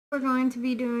We're going to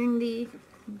be doing the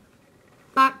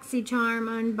Boxycharm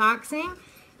unboxing.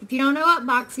 If you don't know what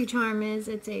Boxycharm is,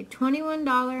 it's a $21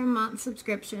 a month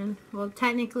subscription. Well,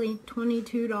 technically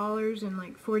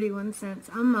 $22.41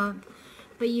 a month.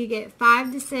 But you get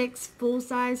 5 to 6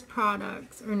 full-size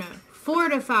products, or no, 4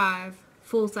 to 5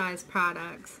 full-size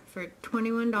products for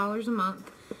 $21 a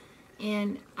month.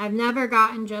 And I've never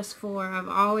gotten just 4. I've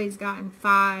always gotten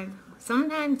 5,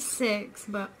 sometimes 6,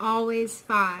 but always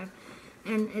 5.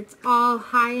 And it's all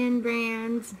high-end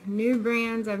brands, new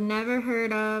brands I've never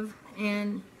heard of,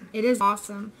 and it is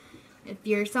awesome. If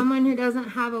you're someone who doesn't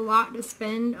have a lot to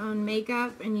spend on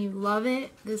makeup and you love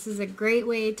it, this is a great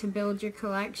way to build your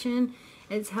collection.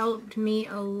 It's helped me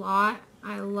a lot.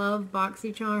 I love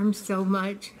Boxycharm so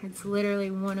much. It's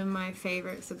literally one of my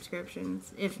favorite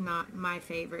subscriptions, if not my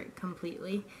favorite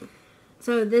completely.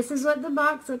 So this is what the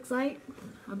box looks like.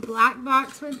 A black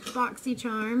box with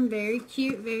Boxycharm. Very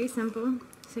cute, very simple.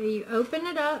 So you open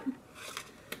it up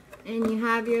and you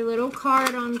have your little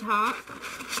card on top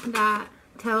that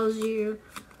tells you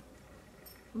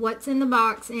what's in the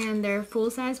box and their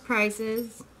full-size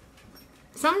prices.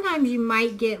 Sometimes you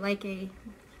might get like a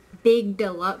big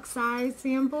deluxe size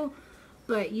sample,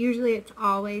 but usually it's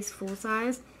always full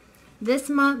size. This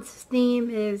month's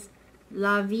theme is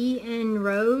La Vie en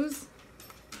Rose.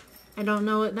 I don't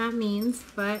know what that means,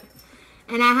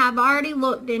 and I have already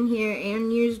looked in here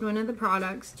and used one of the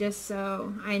products just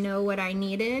so I know what I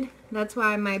needed. That's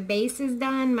why my base is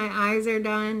done, my eyes are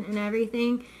done, and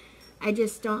everything. I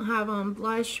just don't have on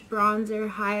blush, bronzer,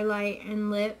 highlight, and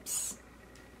lips.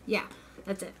 Yeah,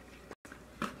 that's it.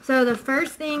 So the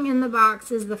first thing in the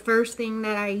box is the first thing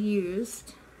that I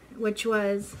used, which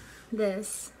was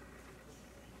this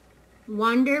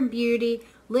Wonder Beauty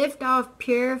Lift Off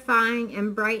Purifying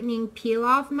and Brightening Peel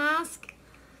Off Mask.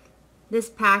 This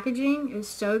packaging is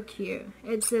so cute.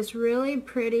 It's this really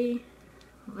pretty,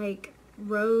 like,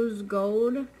 rose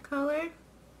gold color.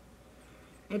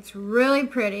 It's really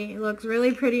pretty. It looks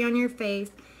really pretty on your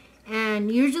face.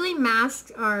 And usually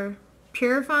masks are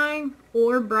purifying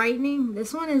or brightening.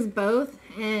 This one is both,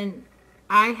 and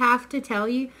I have to tell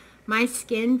you, my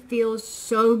skin feels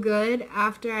so good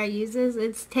after I use this.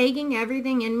 It's taking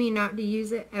everything in me not to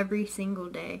use it every single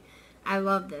day. I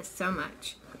love this so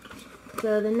much.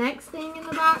 So the next thing in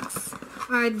the box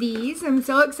are these. I'm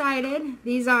so excited.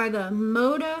 These are the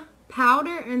Moda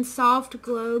Powder and Soft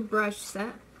Glow Brush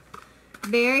Set.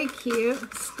 Very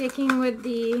cute. Sticking with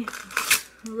the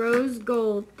rose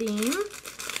gold theme.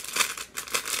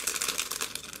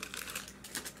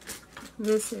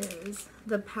 This is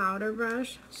the powder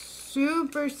brush.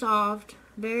 Super soft,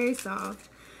 very soft.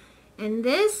 And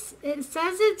this, it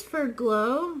says it's for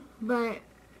glow, but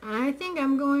I think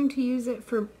I'm going to use it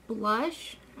for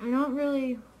blush. I don't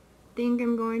really think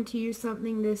I'm going to use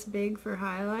something this big for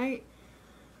highlight.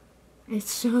 It's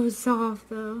so soft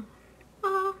though.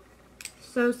 Oh,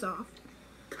 so soft.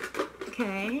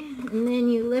 Okay, and then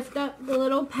you lift up the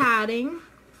little padding.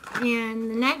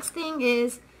 And the next thing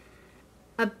is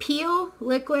a Peel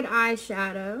Liquid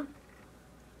Eyeshadow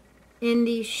in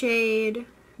the shade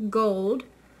Gold.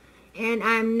 And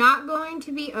I'm not going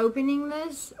to be opening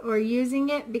this or using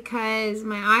it because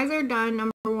my eyes are done,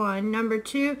 number one. Number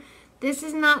two, this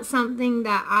is not something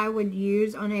that I would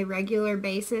use on a regular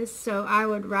basis, so I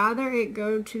would rather it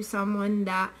go to someone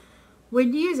that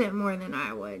would use it more than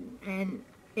I would, and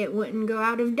it wouldn't go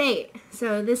out of date.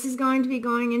 So this is going to be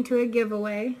going into a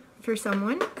giveaway for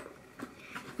someone.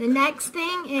 The next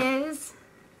thing is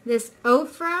this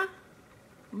Ofra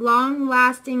Long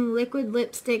Lasting Liquid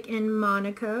Lipstick in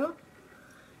Monaco.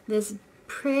 This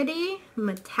pretty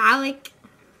metallic,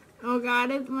 oh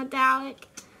god, it's metallic.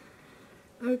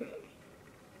 Okay.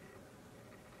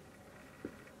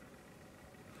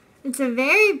 It's a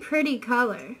very pretty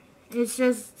color. It's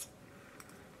just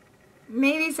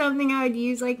maybe something I would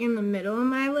use like in the middle of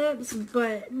my lips,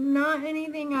 but not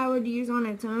anything I would use on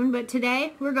its own. But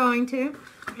today we're going to.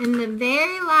 And the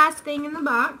very last thing in the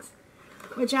box,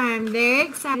 which I am very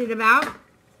excited about,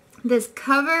 this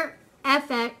Cover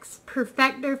FX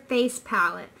Perfector Face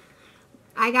Palette.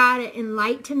 I got it in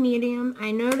light to medium.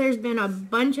 I know there's been a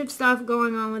bunch of stuff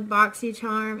going on with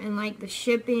Boxycharm and like the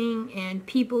shipping and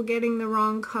people getting the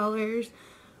wrong colors,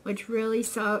 which really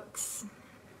sucks.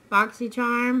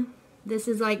 Boxycharm, this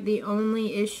is like the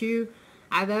only issue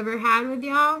I've ever had with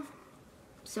y'all.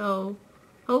 So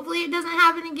hopefully it doesn't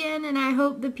happen again, and I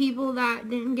hope the people that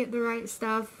didn't get the right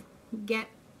stuff get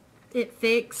it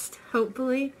fixed,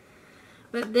 hopefully.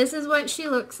 But this is what she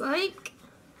looks like.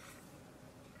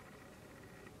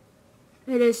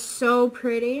 It is so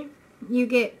pretty. you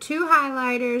get 2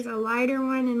 highlighters, a lighter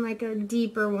one and like a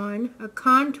deeper one, a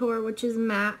contour, which is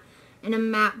matte, and a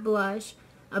matte blush,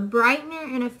 a brightener,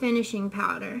 and a finishing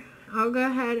powder. I'll go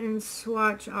ahead and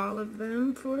swatch all of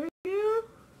them for you.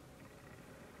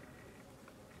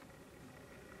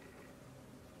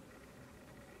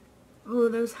 Oh,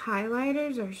 those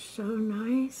highlighters are so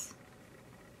nice.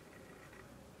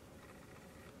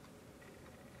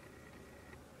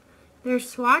 They're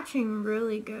swatching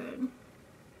really good.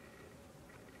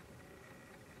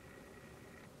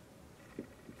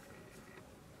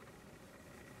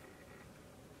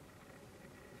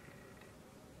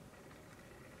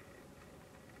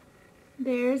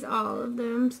 There's all of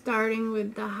them, starting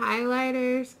with the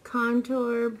highlighters,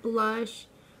 contour, blush,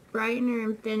 brightener,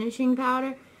 and finishing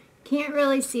powder. Can't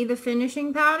really see the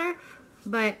finishing powder,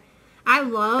 but I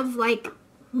love, like,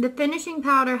 the finishing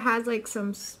powder has like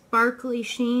some sparkly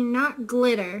sheen, not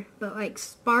glitter, but like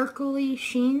sparkly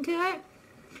sheen to it.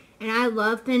 And I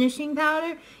love finishing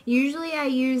powder. Usually I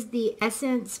use the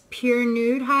Essence Pure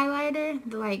Nude highlighter,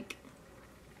 the like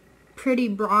pretty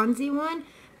bronzy one,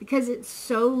 because it's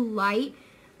so light.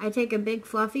 I take a big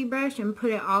fluffy brush and put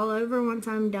it all over once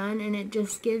I'm done, and it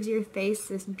just gives your face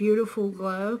this beautiful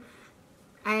glow.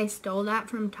 I stole that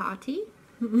from Tati.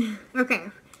 Okay,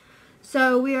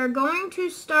 so we are going to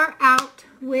start out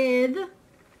with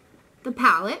the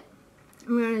palette.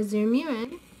 I'm going to zoom you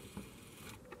in.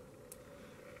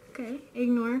 Okay,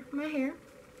 ignore my hair.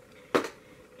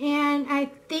 And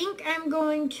I think I'm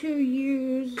going to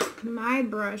use my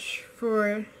brush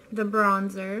for the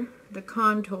bronzer, the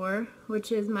contour,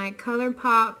 which is my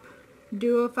Colourpop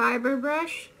Duo Fiber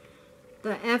brush,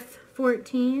 the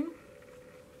F14.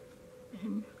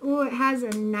 And, oh, it has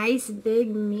a nice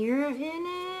big mirror in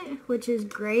it, which is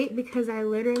great because I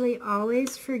literally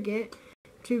always forget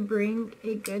to bring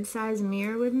a good size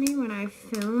mirror with me when I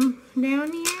film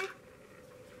down here.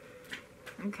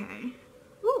 Okay.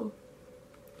 Ooh.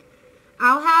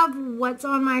 I'll have what's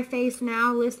on my face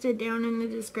now listed down in the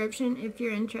description if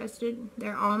you're interested.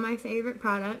 They're all my favorite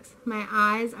products. My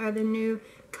eyes are the new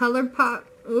Colourpop,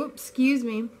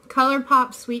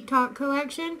 Colourpop Sweet Talk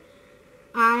collection.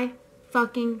 I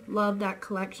fucking love that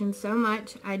collection so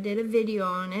much. I did a video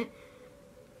on it.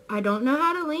 I don't know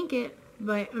how to link it,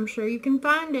 but I'm sure you can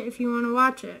find it if you want to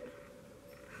watch it.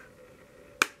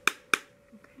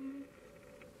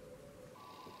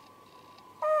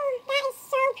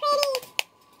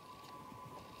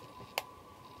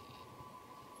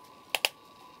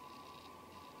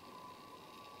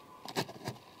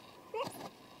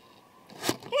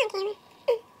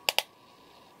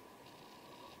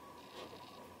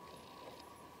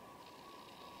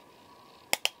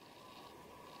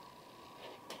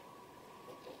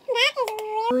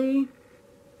 Really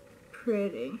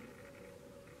pretty.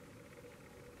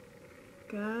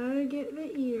 Gotta get the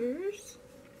ears.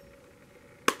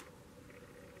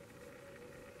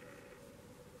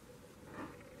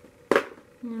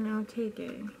 And I'll take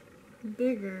a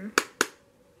bigger.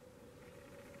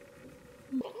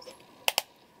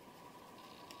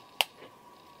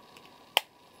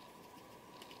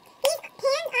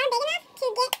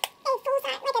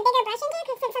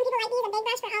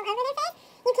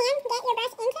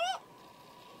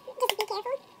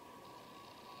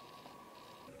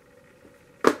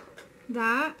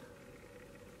 That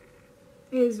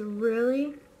is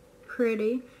really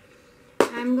pretty.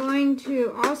 I'm going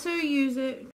to also use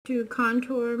it to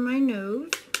contour my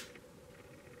nose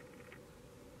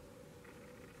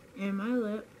and my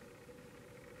lip.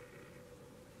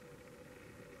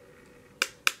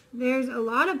 There's a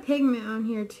lot of pigment on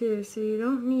here too, so you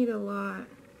don't need a lot.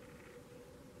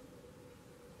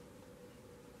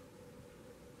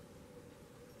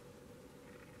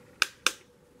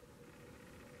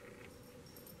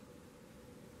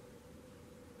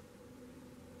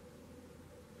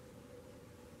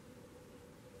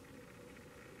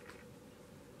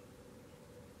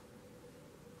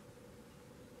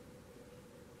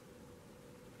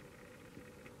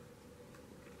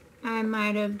 I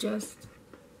might have just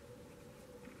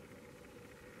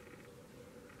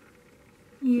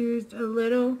used a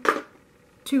little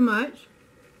too much.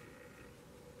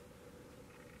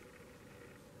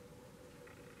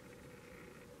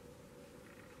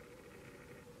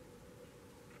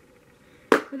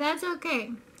 But that's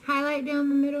okay. Highlight down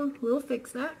the middle, we'll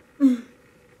fix that. And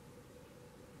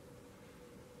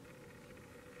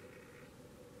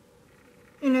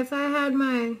if I had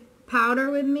my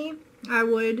powder with me, I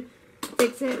would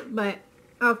fix it, but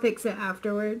I'll fix it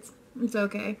afterwards. It's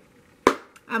okay.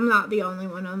 I'm not the only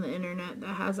one on the internet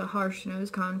that has a harsh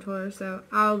nose contour, so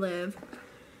I'll live.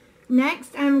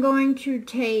 Next, I'm going to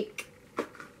take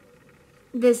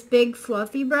this big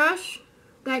fluffy brush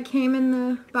that came in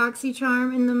the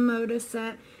Boxycharm in the Moda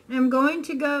set. And I'm going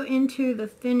to go into the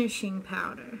finishing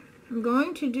powder. I'm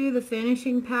going to do the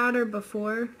finishing powder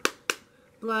before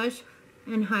blush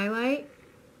and highlight.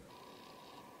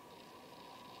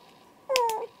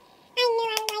 Ooh, I knew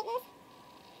I would like this.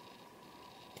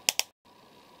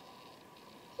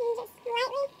 And just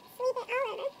lightly sweep it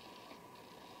all over.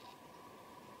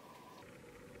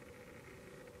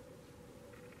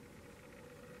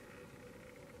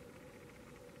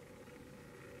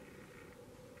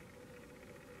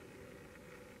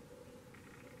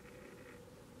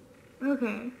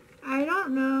 Okay, I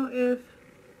don't know if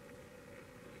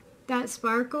that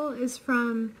sparkle is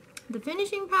from the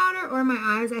finishing powder or my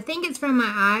eyes. I think it's from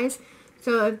my eyes.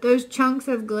 So if those chunks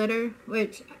of glitter,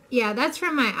 which, yeah, that's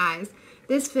from my eyes.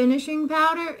 This finishing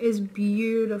powder is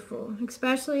beautiful,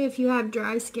 especially if you have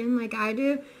dry skin like I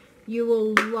do. You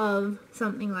will love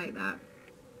something like that.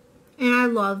 And I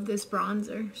love this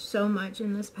bronzer so much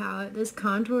in this palette. This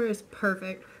contour is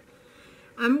perfect.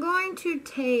 I'm going to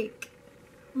take,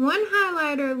 one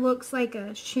highlighter looks like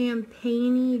a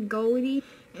champagne-y goldy,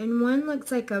 and one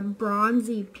looks like a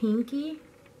bronzy pinky.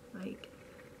 Like,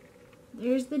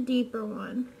 there's the deeper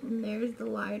one, and there's the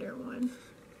lighter one.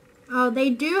 Oh, they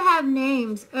do have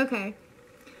names. Okay.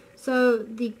 So,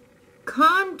 the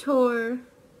contour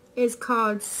is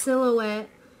called Silhouette.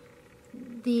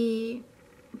 The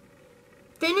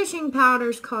finishing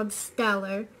powder is called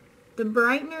Stellar. The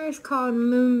brightener is called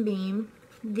Moonbeam.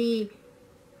 The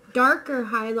darker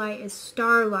highlight is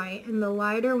Starlight, and the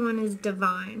lighter one is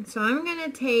Divine. So I'm going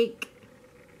to take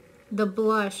the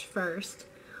blush first,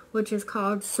 which is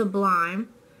called Sublime.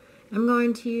 I'm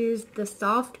going to use the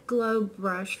Soft Glow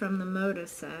brush from the Moda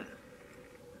set.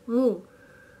 Ooh,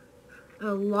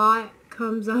 a lot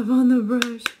comes up on the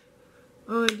brush.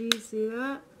 Oh, do you see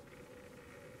that?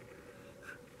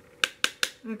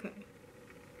 Okay.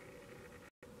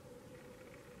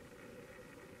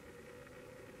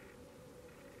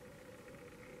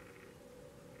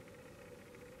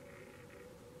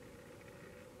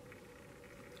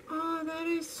 Oh, that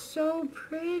is so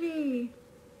pretty.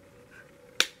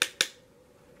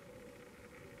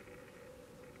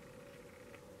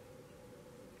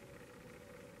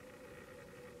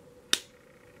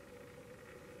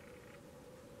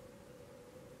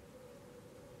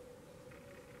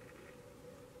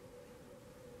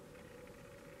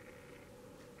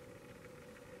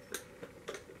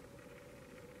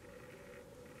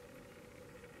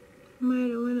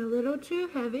 Might have went a little too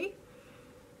heavy.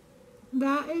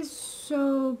 That is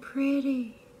so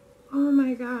pretty. Oh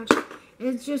my gosh.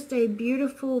 It's just a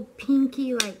beautiful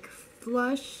pinky, like,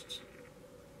 flushed.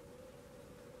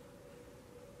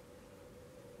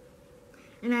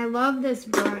 And I love this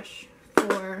brush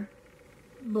for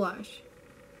blush.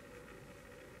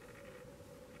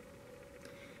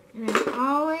 And I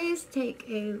always take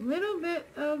a little bit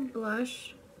of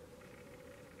blush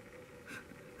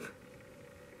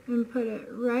and put it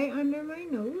right under my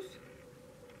nose.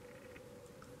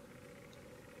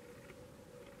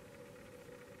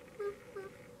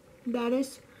 That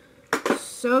is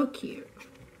so cute.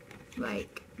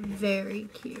 Like, very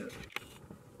cute.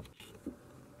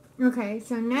 Okay,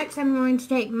 so next I'm going to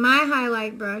take my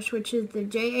highlight brush, which is the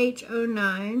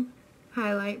JH09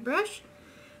 highlight brush.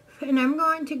 And I'm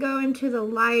going to go into the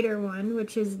lighter one,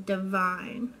 which is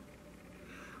Divine.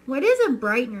 What is a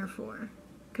brightener for?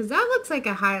 Because that looks like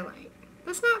a highlight.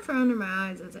 That's not for under my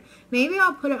eyes, is it? Maybe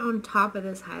I'll put it on top of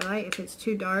this highlight if it's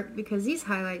too dark, because these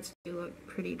highlights do look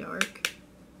pretty dark.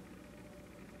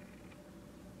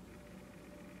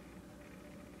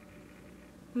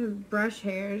 I have brush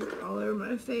hairs all over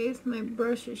my face. My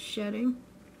brush is shedding.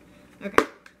 Okay.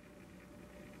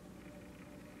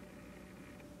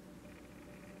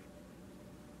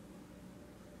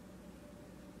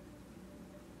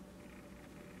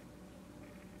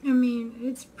 I mean,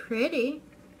 it's pretty.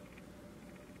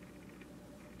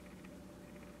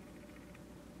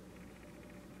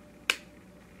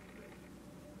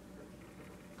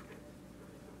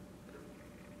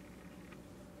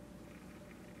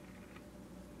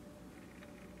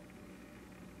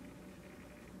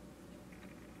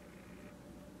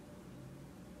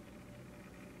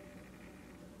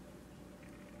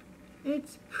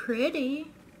 It's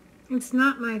pretty. It's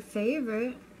not my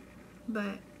favorite,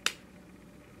 but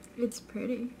it's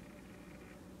pretty.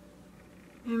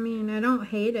 I mean, I don't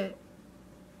hate it,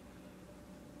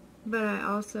 but I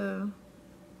also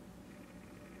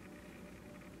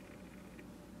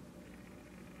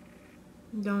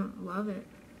don't love it.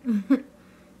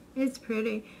 It's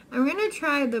pretty. I'm going to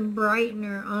try the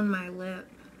brightener on my lip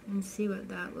and see what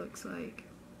that looks like.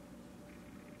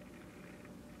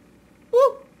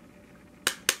 Woo!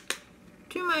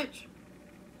 Too much.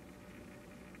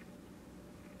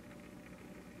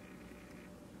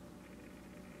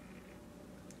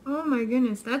 Oh my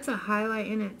goodness, that's a highlight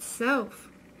in itself.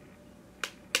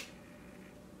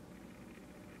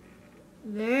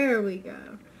 There we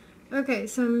go. Okay,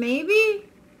 so maybe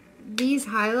these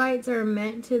highlights are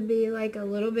meant to be like a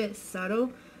little bit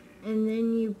subtle, and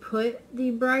then you put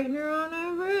the brightener on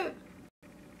over it,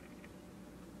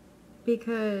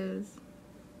 because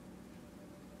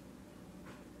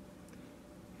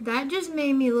that just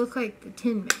made me look like the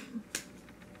Tin Man.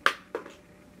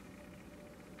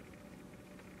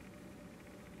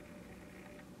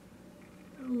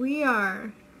 We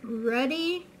are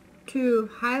ready to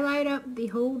highlight up the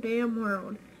whole damn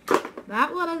world.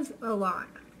 That was a lot.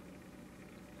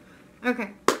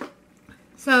 Okay,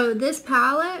 so this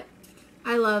palette,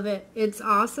 I love it. It's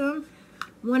awesome.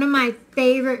 One of my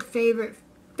favorite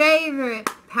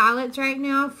palettes right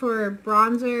now for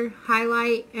bronzer,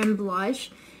 highlight, and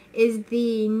blush is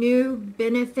the new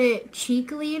Benefit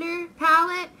Cheek Leader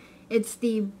palette. It's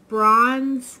the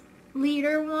bronze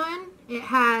leader one. It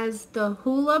has the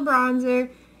Hula bronzer,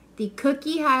 the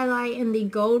Cookie highlight, and the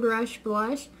Gold Rush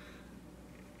blush.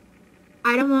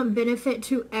 I don't want Benefit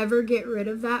to ever get rid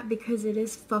of that because it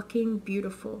is fucking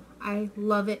beautiful. I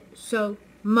love it so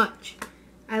much.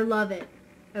 I love it.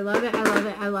 I love it, I love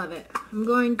it, I love it. I'm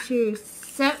going to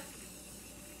set...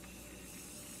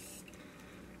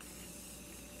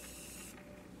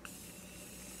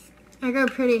 I go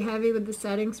pretty heavy with the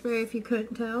setting spray if you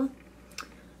couldn't tell.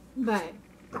 But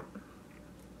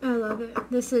I love it.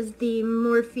 This is the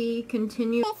Morphe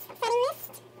Continue. Setting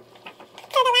mist.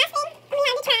 So the last thing we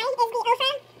had to try is the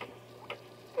Ofra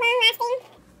Long Lasting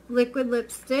Liquid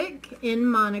lipstick in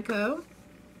Monaco.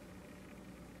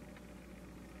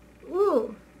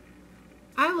 Ooh,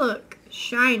 I look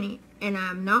shiny and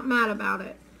I'm not mad about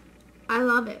it. I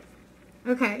love it.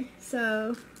 Okay,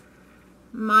 so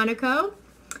Monaco,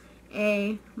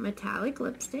 a metallic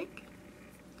lipstick.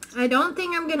 I don't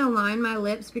think I'm gonna line my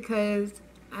lips because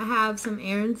I have some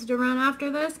errands to run after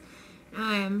this.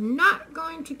 I am not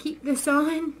going to keep this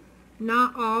on,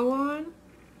 not all on.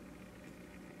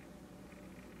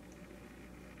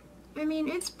 I mean,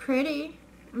 it's pretty.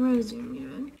 I'm gonna zoom you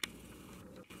in.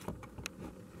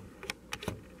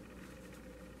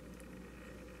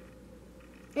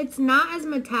 It's not as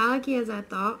metallic-y as I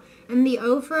thought, and the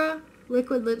Ofra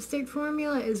liquid lipstick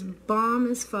formula is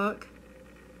bomb as fuck.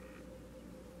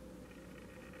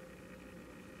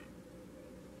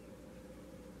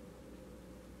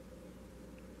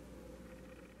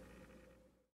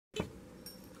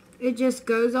 It just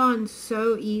goes on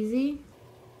so easy.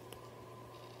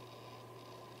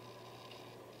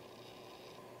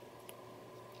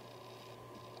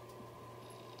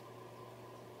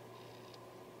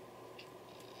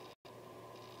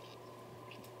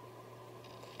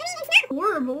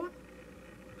 Horrible.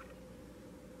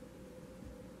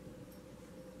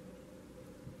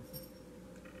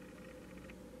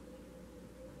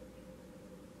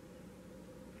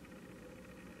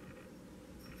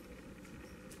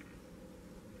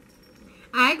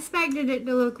 I expected it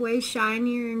to look way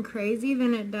shinier and crazy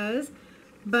than it does,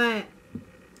 but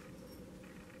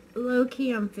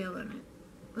low-key I'm feeling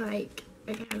it. Like,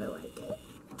 I kind of like it.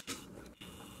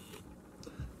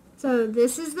 So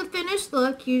this is the finished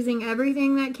look using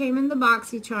everything that came in the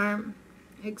Boxycharm,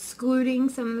 excluding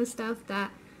some of the stuff that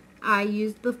I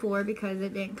used before because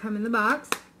it didn't come in the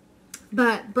box.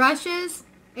 But brushes,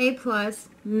 A+,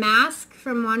 mask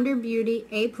from Wonder Beauty,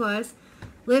 A+,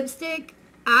 lipstick,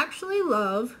 actually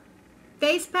love,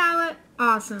 face palette,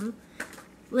 awesome,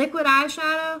 liquid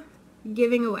eyeshadow,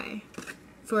 giving away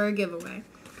for a giveaway.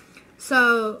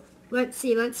 So let's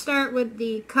see, let's start with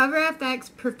the Cover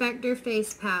FX Perfector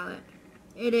Face Palette.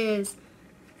 It is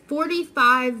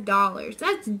 $45.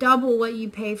 That's double what you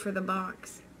pay for the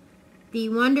box. The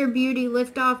Wonder Beauty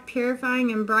Lift Off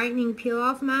Purifying and Brightening Peel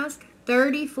Off Mask,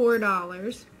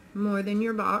 $34, more than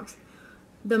your box.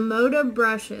 The Moda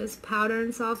Brushes Powder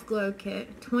and Soft Glow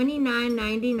Kit,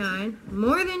 $29.99,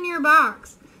 more than your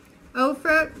box.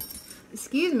 Ofra,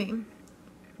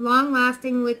 Long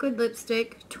Lasting Liquid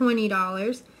Lipstick,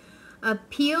 $20.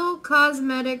 Appeal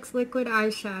Cosmetics Liquid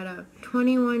Eyeshadow,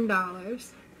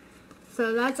 $21.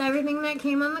 So that's everything that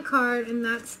came on the card, and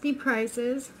that's the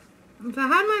prices. If I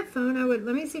had my phone, I would,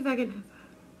 let me see if I can...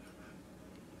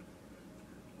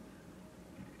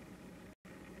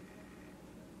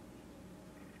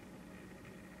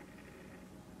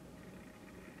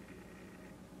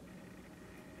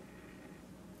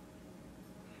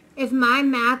 If my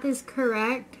math is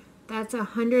correct, that's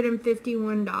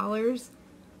 $151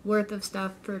 worth of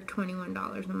stuff for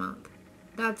 $21 a month.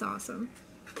 That's awesome.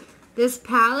 This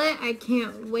palette, I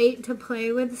can't wait to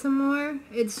play with some more.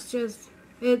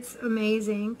 It's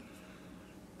amazing.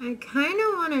 I kind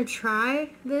of want to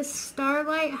try this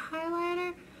Starlight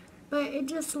highlighter, but it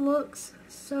just looks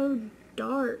so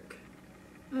dark.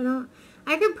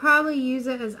 I could probably use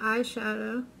it as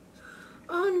eyeshadow.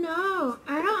 Oh no,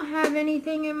 I don't have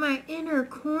anything in my inner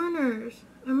corners.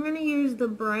 I'm going to use the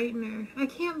brightener. I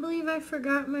can't believe I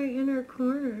forgot my inner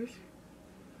corners.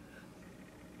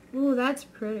 Ooh, that's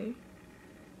pretty.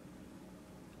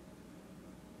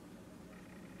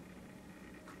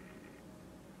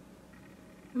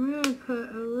 I'm going to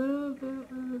put a little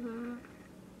bit of that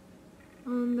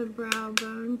on the brow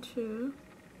bone too.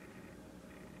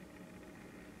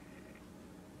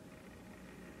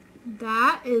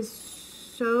 That is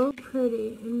so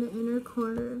pretty in the inner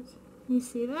corners. You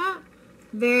see that?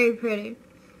 Very pretty.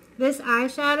 This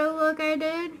eyeshadow look I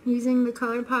did using the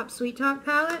Colourpop Sweet Talk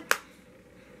palette,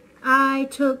 I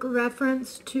took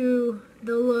reference to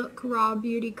the look Raw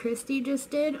Beauty Christy just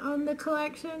did on the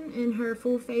collection in her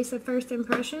full face of first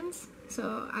impressions.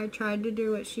 So I tried to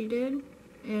do what she did,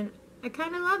 and I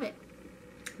kind of love it.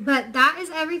 But that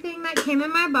is everything that came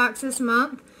in my box this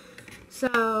month.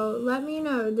 So let me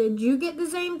know, did you get the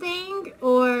same thing,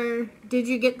 or did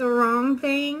you get the wrong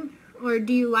thing? Or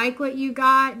do you like what you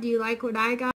got? Do you like what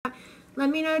I got?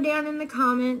 Let me know down in the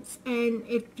comments, and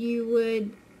if you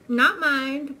would not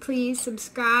mind, please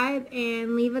subscribe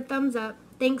and leave a thumbs up.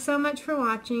 Thanks so much for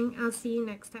watching. I'll see you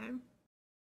next time.